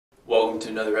Welcome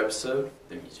to another episode of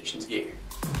The Musician's Gear.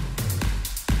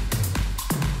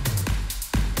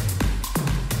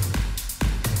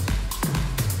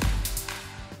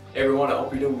 Hey everyone, I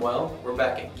hope you're doing well. We're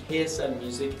back at KSM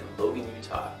Music in Logan,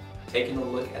 Utah, taking a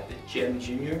look at the Jem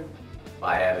Jr.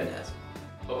 Vai Jem.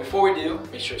 But before we do,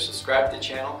 make sure to subscribe to the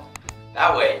channel.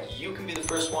 That way, you can be the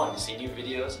first one to see new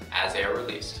videos as they are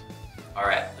released.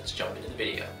 Alright, let's jump into the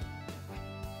video.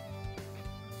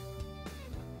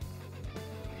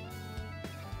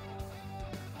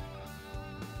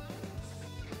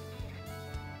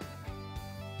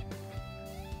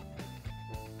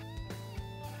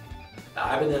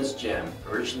 The Ibanez Jem,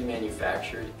 originally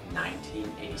manufactured in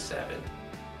 1987,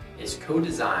 is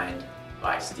co-designed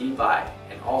by Steve Vai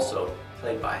and also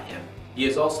played by him. He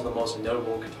is also the most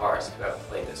notable guitarist to have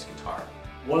played this guitar.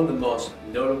 One of the most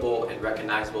notable and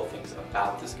recognizable things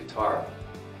about this guitar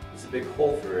is a big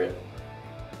hole through it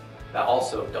that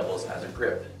also doubles as a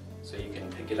grip. So you can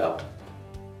pick it up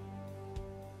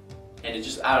and it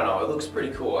just, I don't know, it looks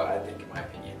pretty cool, I think, in my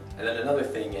opinion. And then another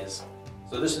thing is,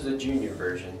 so this is a junior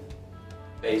version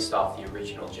based off the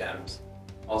original Jems.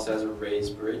 Also has a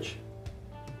raised bridge,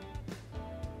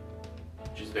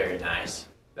 which is very nice.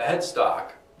 The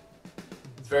headstock,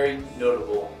 it's very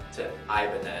notable to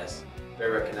Ibanez,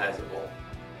 very recognizable.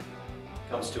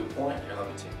 Comes to a point, here let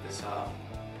me take this off.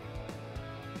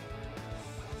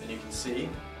 And you can see,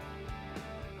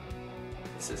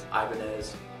 it says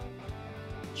Ibanez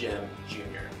Jem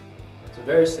Jr. So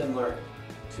very similar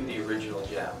to the original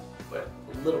Jem, but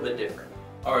a little bit different.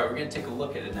 Alright, we're going to take a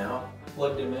look at it now.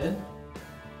 Plugged him in.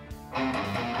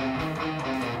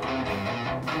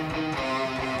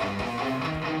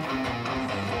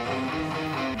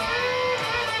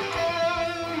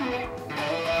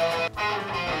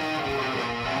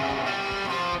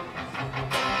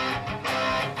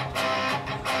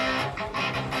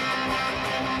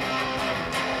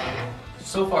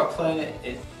 So far playing it,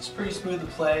 it's pretty smooth to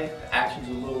play. The action's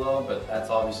a little low, but that's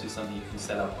obviously something you can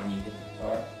set up when you hit the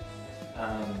guitar.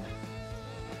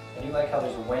 I do like how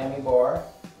there's a whammy bar.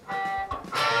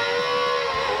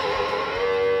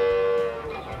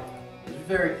 It's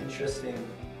very interesting,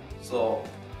 little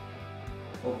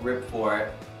grip for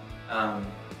it.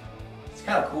 It's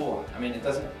kind of cool. I mean,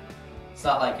 it's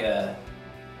not like a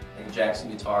Jackson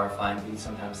guitar or flying V.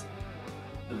 Sometimes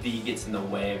the V gets in the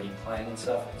way of you playing and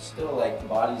stuff. It's still like the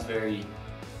body's very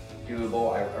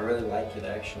doable. I really like it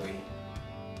actually.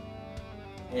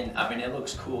 And I mean, it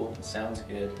looks cool, it sounds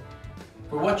good.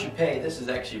 For what you pay, this is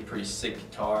actually a pretty sick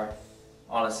guitar.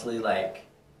 Honestly, like,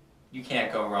 you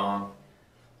can't go wrong.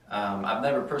 I've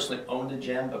never personally owned a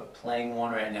Jem, but playing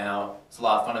one right now, it's a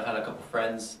lot of fun. I've had a couple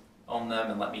friends own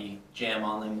them and let me jam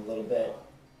on them a little bit.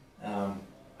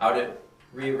 I would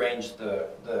rearrange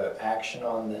the action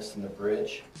on this and the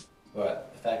bridge,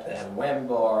 but the fact that it has a whammy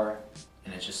bar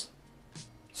and it's just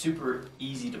super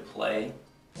easy to play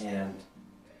and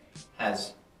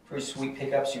has pretty sweet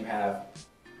pickups. You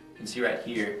can see right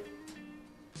here,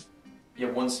 you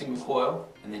have one single coil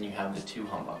and then you have the two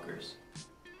humbuckers,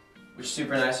 which is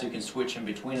super nice, so you can switch in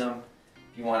between them.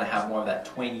 If you want to have more of that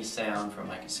twangy sound from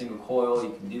like a single coil,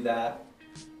 you can do that,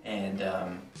 and you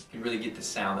can really get the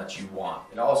sound that you want.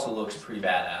 It also looks pretty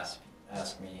badass,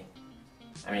 ask me.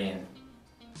 I mean,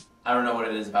 I don't know what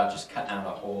it is about just cutting out a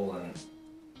hole and,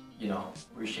 you know,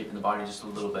 reshaping the body just a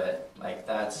little bit. Like,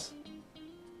 that's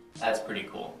pretty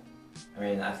cool. I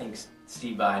mean, I think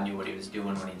Steve Vai knew what he was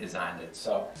doing when he designed it.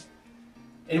 So,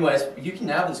 anyways, you can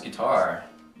have this guitar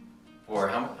for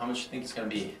how much do you think it's going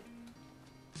to be?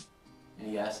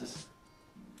 Any guesses?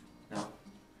 No?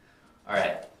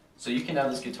 Alright, so you can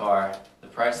have this guitar. The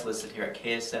price listed here at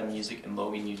KSM Music in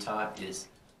Logan, Utah is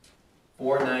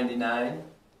 $499.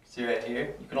 See right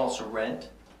here? You can also rent,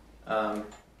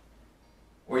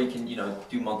 or you can, you know,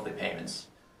 do monthly payments.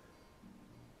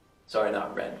 Sorry,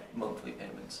 not rent, monthly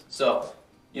payments. So,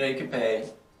 you know, you can pay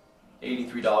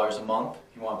 $83 a month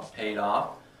if you want to pay it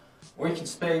off, or you can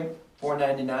just pay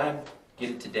 $499,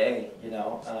 get it today, you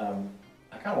know.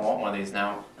 I kind of want one of these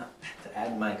now to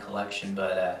add to my collection,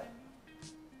 but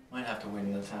might have to wait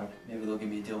another time. Maybe they'll give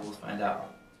me a deal, we'll find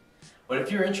out. But if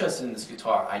you're interested in this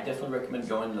guitar, I definitely recommend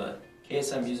going to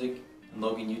KSM Music in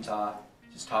Logan, Utah,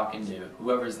 just talking to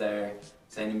whoever's there,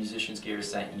 saying the Musician's Gear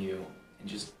sent you, and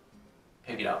just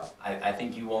pick it up. I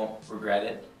think you won't regret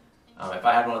it. If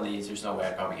I had one of these, there's no way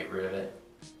I'd probably get rid of it.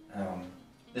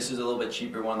 This is a little bit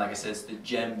cheaper one. Like I said, it's the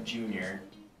Jem Jr.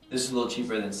 This is a little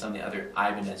cheaper than some of the other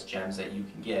Ibanez Jems that you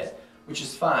can get, which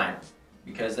is fine,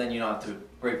 because then you don't have to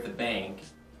break the bank,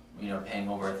 you know, paying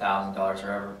over $1,000 or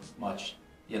however much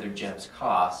the other Jems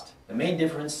cost. The main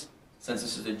difference, since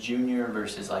this is a junior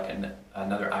versus like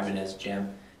another Ibanez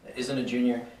Jem, that isn't a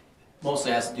junior.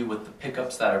 Mostly has to do with the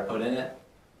pickups that are put in it.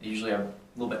 They usually have a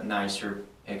little bit nicer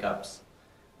pickups,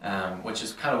 which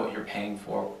is kind of what you're paying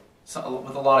for. So,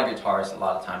 with a lot of guitars, a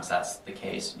lot of times that's the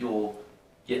case. You'll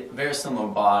get very similar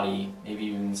body, maybe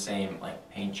even the same like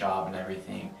paint job and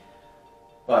everything,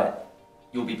 but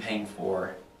you'll be paying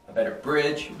for a better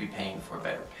bridge, you'll be paying for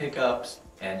better pickups,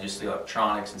 and just the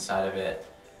electronics inside of it.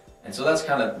 And so that's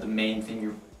kind of the main thing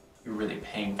you're really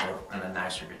paying for on a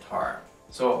nicer guitar.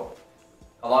 So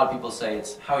a lot of people say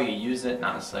it's how you use it,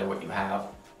 not necessarily what you have.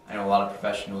 I know a lot of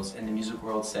professionals in the music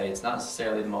world say it's not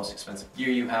necessarily the most expensive gear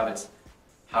you have, it's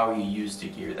how you use the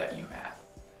gear that you have.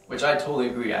 Which I totally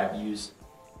agree. I've used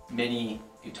many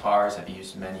guitars, I've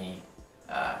used many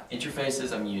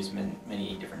interfaces, I've used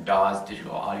many different DAWs,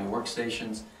 digital audio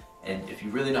workstations, and if you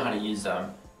really know how to use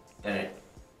them, then it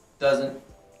doesn't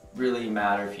really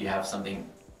matter if you have something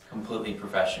completely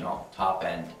professional, top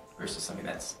end, versus something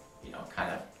that's, you know,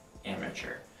 kind of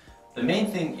amateur. The main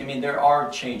thing, I mean, there are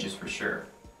changes for sure.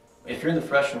 If you're in the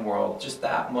professional world, just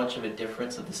that much of a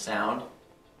difference of the sound,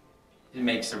 it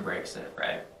makes or breaks it,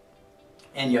 right?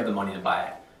 And you have the money to buy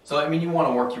it. So, I mean, you want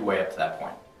to work your way up to that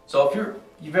point. So if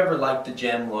you've ever liked the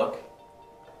Jem look,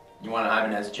 you want an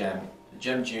Ibanez Jem, the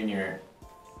Jem Jr,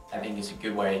 I think is a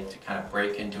good way to kind of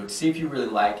break into it. See if you really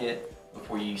like it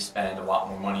before you spend a lot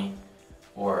more money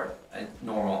for a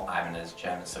normal Ibanez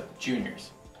Jem instead of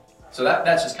juniors. So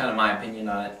that's just kind of my opinion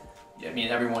on it. I mean,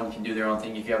 everyone can do their own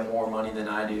thing. If you have more money than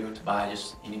I do to buy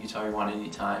just any guitar you want at any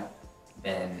time,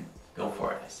 then go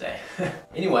for it, I say.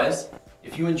 Anyways,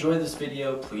 if you enjoyed this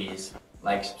video, please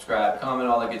like, subscribe, comment,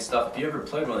 all that good stuff. If you ever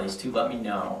played one of these two, let me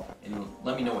know. And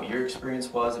let me know what your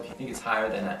experience was. If you think it's higher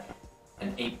than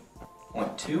an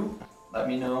 8.2, let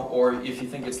me know. Or if you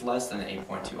think it's less than an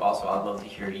 8.2, also I'd love to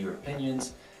hear your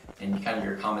opinions and kind of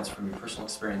your comments from your personal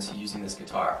experience using this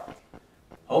guitar.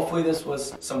 Hopefully this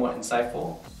was somewhat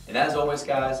insightful. And as always,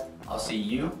 guys, I'll see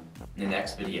you in the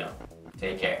next video.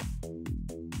 Take care.